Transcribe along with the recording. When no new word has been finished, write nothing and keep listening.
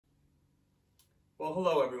Well,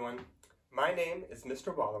 hello everyone. My name is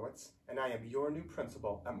Mr. Wallowitz, and I am your new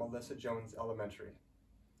principal at Melissa Jones Elementary.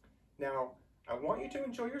 Now, I want you to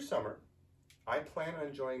enjoy your summer. I plan on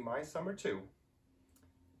enjoying my summer too.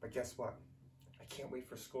 But guess what? I can't wait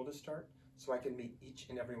for school to start so I can meet each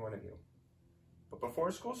and every one of you. But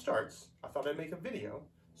before school starts, I thought I'd make a video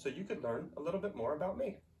so you could learn a little bit more about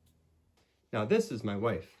me. Now, this is my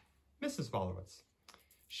wife, Mrs. Wallowitz.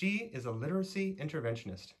 She is a literacy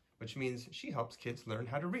interventionist, which means she helps kids learn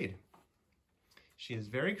how to read. She is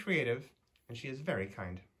very creative and she is very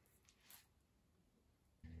kind.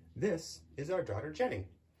 This is our daughter, Jenny.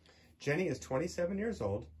 Jenny is 27 years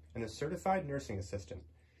old and a certified nursing assistant.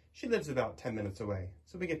 She lives about 10 minutes away,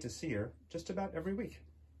 so we get to see her just about every week.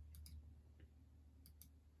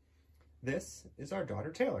 This is our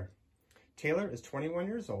daughter, Taylor. Taylor is 21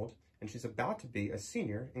 years old and she's about to be a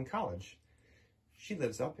senior in college. She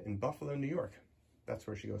lives up in Buffalo, New York. That's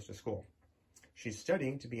where she goes to school. She's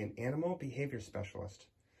studying to be an animal behavior specialist.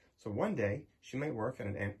 So one day she might work at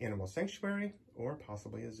an animal sanctuary or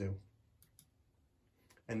possibly a zoo.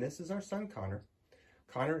 And this is our son, Connor.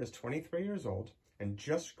 Connor is 23 years old and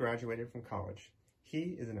just graduated from college.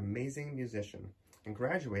 He is an amazing musician and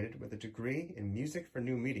graduated with a degree in music for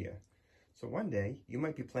new media. So one day you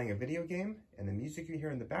might be playing a video game and the music you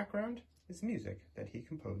hear in the background is music that he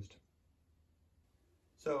composed.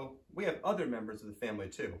 So we have other members of the family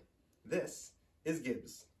too. This is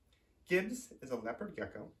Gibbs. Gibbs is a leopard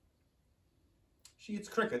gecko. She eats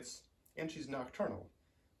crickets and she's nocturnal,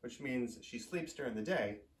 which means she sleeps during the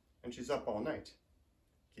day and she's up all night.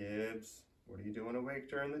 Gibbs, what are you doing awake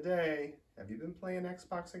during the day? Have you been playing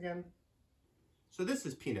Xbox again? So this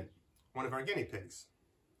is Peanut, one of our guinea pigs.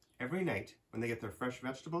 Every night when they get their fresh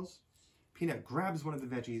vegetables, Peanut grabs one of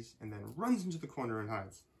the veggies and then runs into the corner and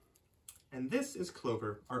hides. And this is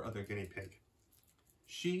Clover, our other guinea pig.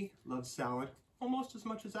 She loves salad almost as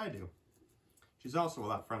much as I do. She's also a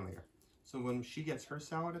lot friendlier. So when she gets her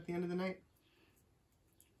salad at the end of the night,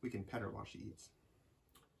 we can pet her while she eats.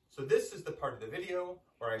 So this is the part of the video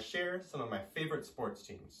where I share some of my favorite sports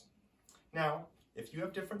teams. Now, if you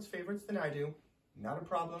have different favorites than I do, not a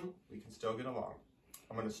problem, we can still get along.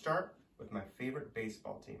 I'm going to start with my favorite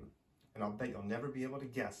baseball team, and I'll bet you'll never be able to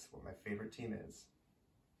guess what my favorite team is.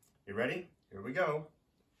 You ready? Here we go.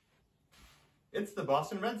 It's the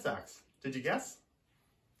Boston Red Sox. Did you guess?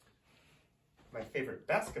 My favorite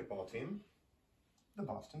basketball team, the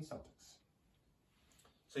Boston Celtics.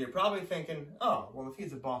 So you're probably thinking, oh, well, if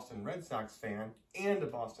he's a Boston Red Sox fan and a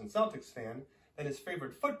Boston Celtics fan, then his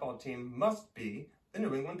favorite football team must be the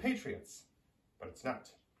New England Patriots. But it's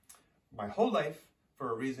not. My whole life,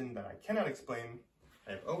 for a reason that I cannot explain,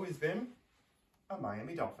 I've always been a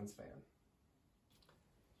Miami Dolphins fan.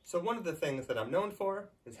 So one of the things that I'm known for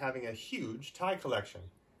is having a huge tie collection.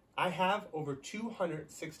 I have over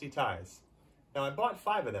 260 ties. Now I bought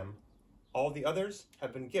 5 of them. All the others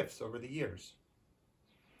have been gifts over the years.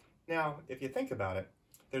 Now, if you think about it,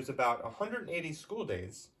 there's about 180 school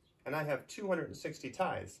days, and I have 260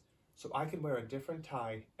 ties, so I can wear a different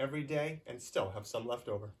tie every day and still have some left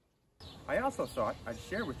over. I also thought I'd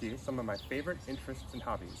share with you some of my favorite interests and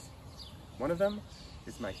hobbies. One of them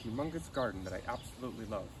is my humongous garden that I absolutely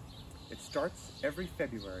love. It starts every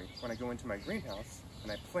February when I go into my greenhouse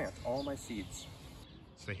and I plant all my seeds.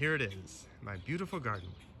 So here it is, my beautiful garden.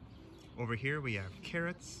 Over here we have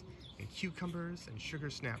carrots and cucumbers and sugar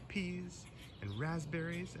snap peas and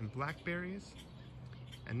raspberries and blackberries.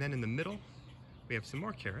 And then in the middle we have some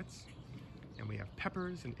more carrots, and we have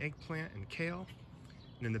peppers and eggplant and kale.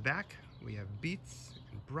 And in the back we have beets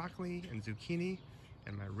and broccoli and zucchini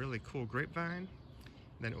and my really cool grapevine.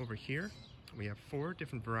 Then over here, we have 4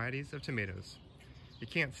 different varieties of tomatoes. You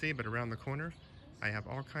can't see, but around the corner, I have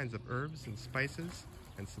all kinds of herbs and spices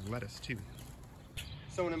and some lettuce too.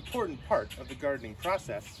 So an important part of the gardening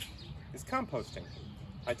process is composting.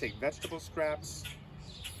 I take vegetable scraps,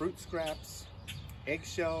 fruit scraps,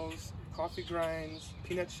 eggshells, coffee grinds,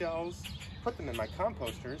 peanut shells, put them in my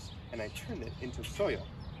composters, and I turn it into soil.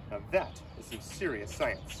 Now that is some serious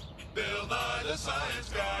science. Build by the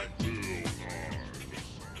science guy.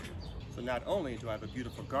 So not only do I have a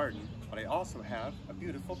beautiful garden, but I also have a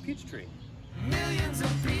beautiful peach tree. Millions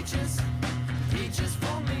of peaches, peaches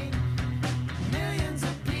for me. Millions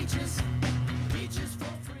of peaches, peaches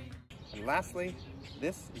for free. And lastly,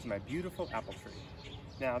 this is my beautiful apple tree.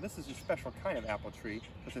 Now this is a special kind of apple tree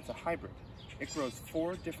because it's a hybrid. It grows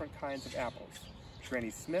 4 different kinds of apples: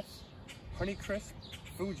 Granny Smith, Honeycrisp,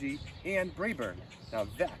 Fuji, and Brayburn. Now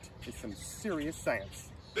that is some serious science.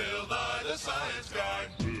 Build by the science guy.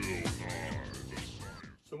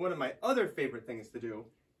 So one of my other favorite things to do,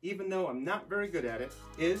 even though I'm not very good at it,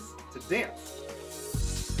 is to dance.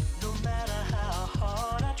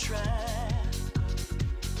 try.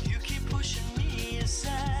 You keep pushing me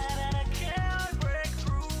aside and I can't break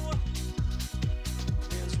through.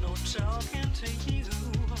 There's no talking to you.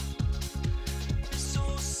 It's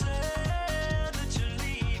so sad that you're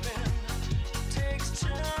leaving. It takes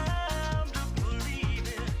time to believe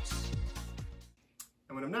it.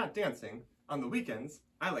 And when I'm not dancing, on the weekends,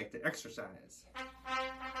 I like to exercise.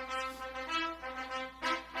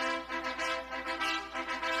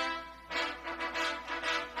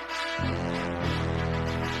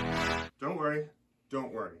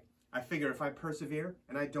 Don't worry. I figure if I persevere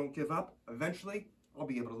and I don't give up, eventually I'll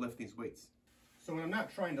be able to lift these weights. So when I'm not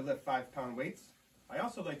trying to lift 5-pound weights, I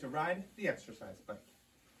also like to ride the exercise bike.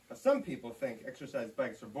 Now some people think exercise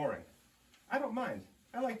bikes are boring. I don't mind.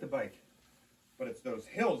 I like the bike. But it's those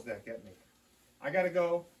hills that get me. I gotta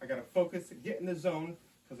go, I gotta focus, get in the zone,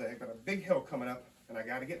 because I got a big hill coming up and I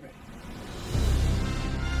gotta get ready.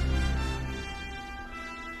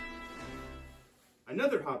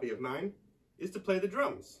 Another hobby of mine is to play the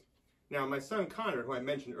drums. Now, my son Connor, who I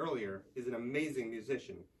mentioned earlier, is an amazing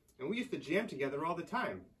musician, and we used to jam together all the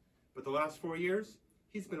time. But the last 4 years,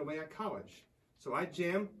 he's been away at college, so I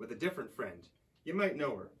jam with a different friend. You might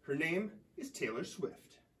know her. Her name is Taylor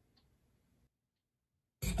Swift.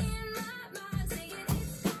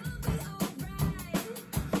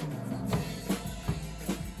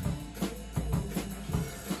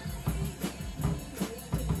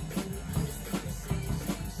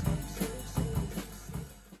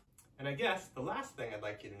 And I guess the last thing I'd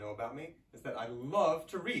like you to know about me is that I love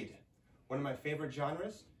to read. One of my favorite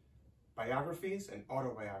genres, biographies and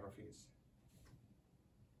autobiographies.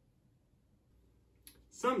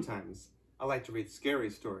 Sometimes I like to read scary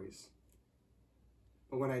stories.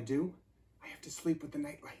 But when I do, I have to sleep with the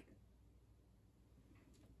nightlight.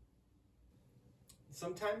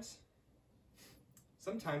 Sometimes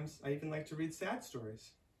I even like to read sad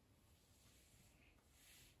stories.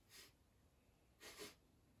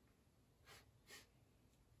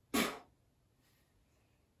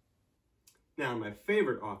 Now, my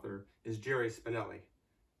favorite author is Jerry Spinelli.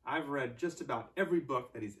 I've read just about every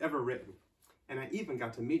book that he's ever written, and I even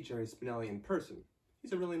got to meet Jerry Spinelli in person.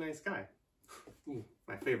 He's a really nice guy. Ooh,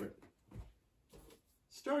 my favorite.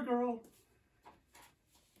 Stargirl.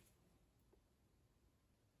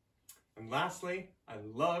 And lastly, I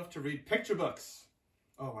love to read picture books.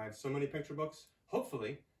 Oh, I have so many picture books.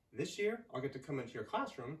 Hopefully, this year, I'll get to come into your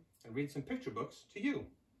classroom and read some picture books to you.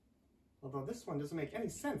 Although this one doesn't make any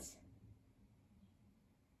sense.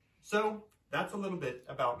 So, that's a little bit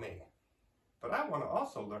about me. But I want to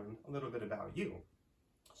also learn a little bit about you.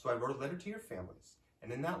 So I wrote a letter to your families,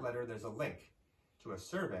 and in that letter there's a link to a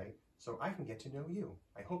survey so I can get to know you.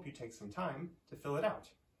 I hope you take some time to fill it out.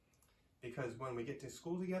 Because when we get to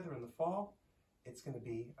school together in the fall, it's going to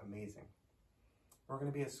be amazing. We're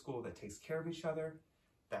going to be a school that takes care of each other,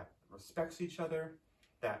 that respects each other,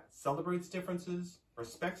 that celebrates differences,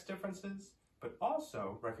 respects differences, but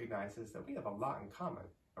also recognizes that we have a lot in common.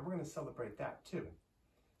 And we're going to celebrate that too.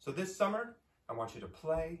 So this summer, I want you to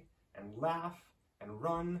play and laugh and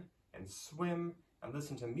run and swim and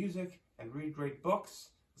listen to music and read great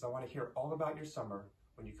books, because I want to hear all about your summer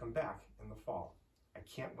when you come back in the fall. I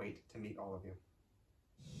can't wait to meet all of you.